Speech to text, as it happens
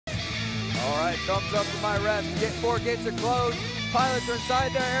All right, thumbs up for my refs. Four gates are closed. Pilots are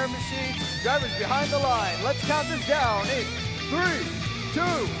inside their air machines. Drivers behind the line. Let's count this down in 3, 2,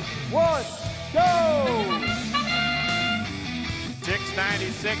 1, go!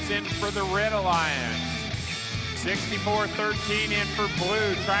 696 in for the Red Alliance. 64-13 in for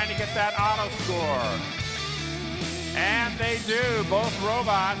Blue, trying to get that auto score. And they do, both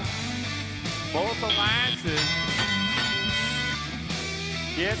robots, both alliances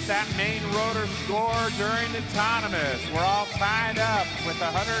get that main rotor score during autonomous. We're all tied up with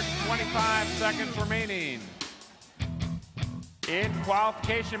 125 seconds remaining in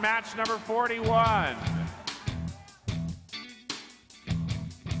qualification match number 41.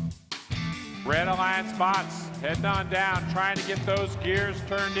 Red Alliance bots heading on down, trying to get those gears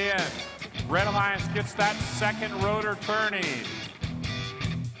turned in. Red Alliance gets that second rotor turning.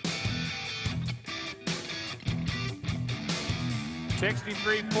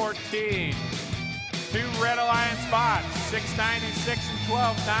 $63.14. Two Red Alliance bots, 696 and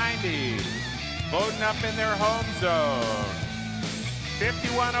 1290. Loading up in their home zone.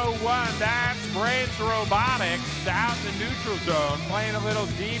 5101, that's Braves Robotics out in the neutral zone, playing a little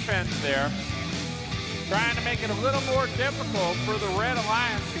defense there. Trying to make it a little more difficult for the Red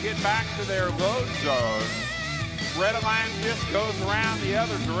Alliance to get back to their load zone. Red Alliance just goes around the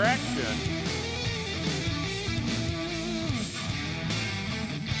other direction.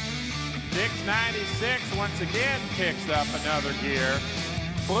 $696 once again picks up another gear.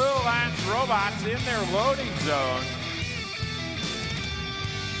 Blue Alliance robots in their loading zone.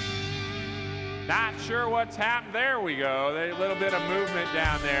 Not sure what's happened. There we go. A little bit of movement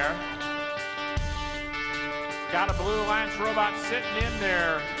down there. Got a Blue Alliance robot sitting in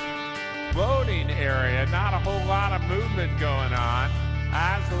their loading area. Not a whole lot of movement going on.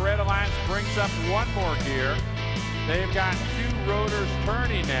 As the Red Alliance brings up one more gear. They've got two rotors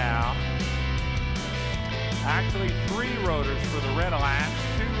turning now. Actually, three rotors for the Red Alliance,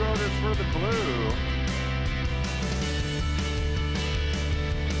 two rotors for the Blue.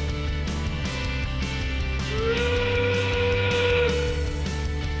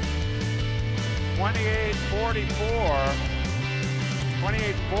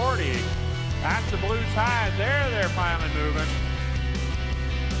 $28.40. That's the Blues high. They're finally moving.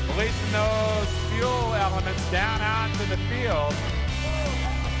 Releasing those fuel elements down onto the field.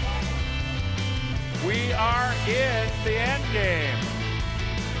 We are in the end game.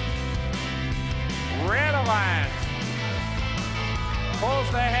 Red Alliance pulls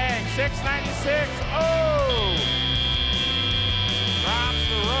the hang. 696. Oh! Drops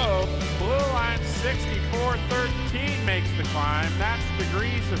the rope. Blue Alliance 64-13 makes the climb. That's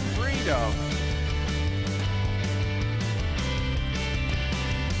degrees of freedom.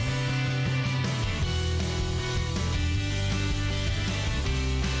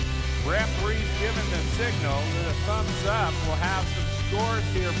 Referee's giving the signal with a thumbs up. We'll have some scores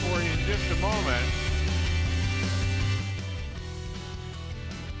here for you in just a moment.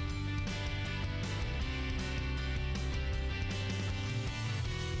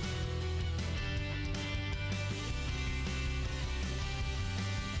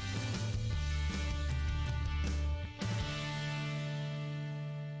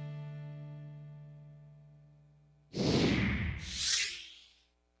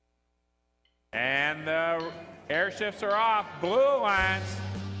 And the airships are off. Blue Alliance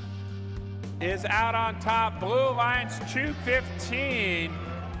is out on top. Blue Alliance 215.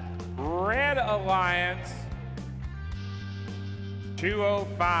 Red Alliance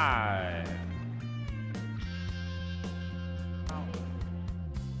 205.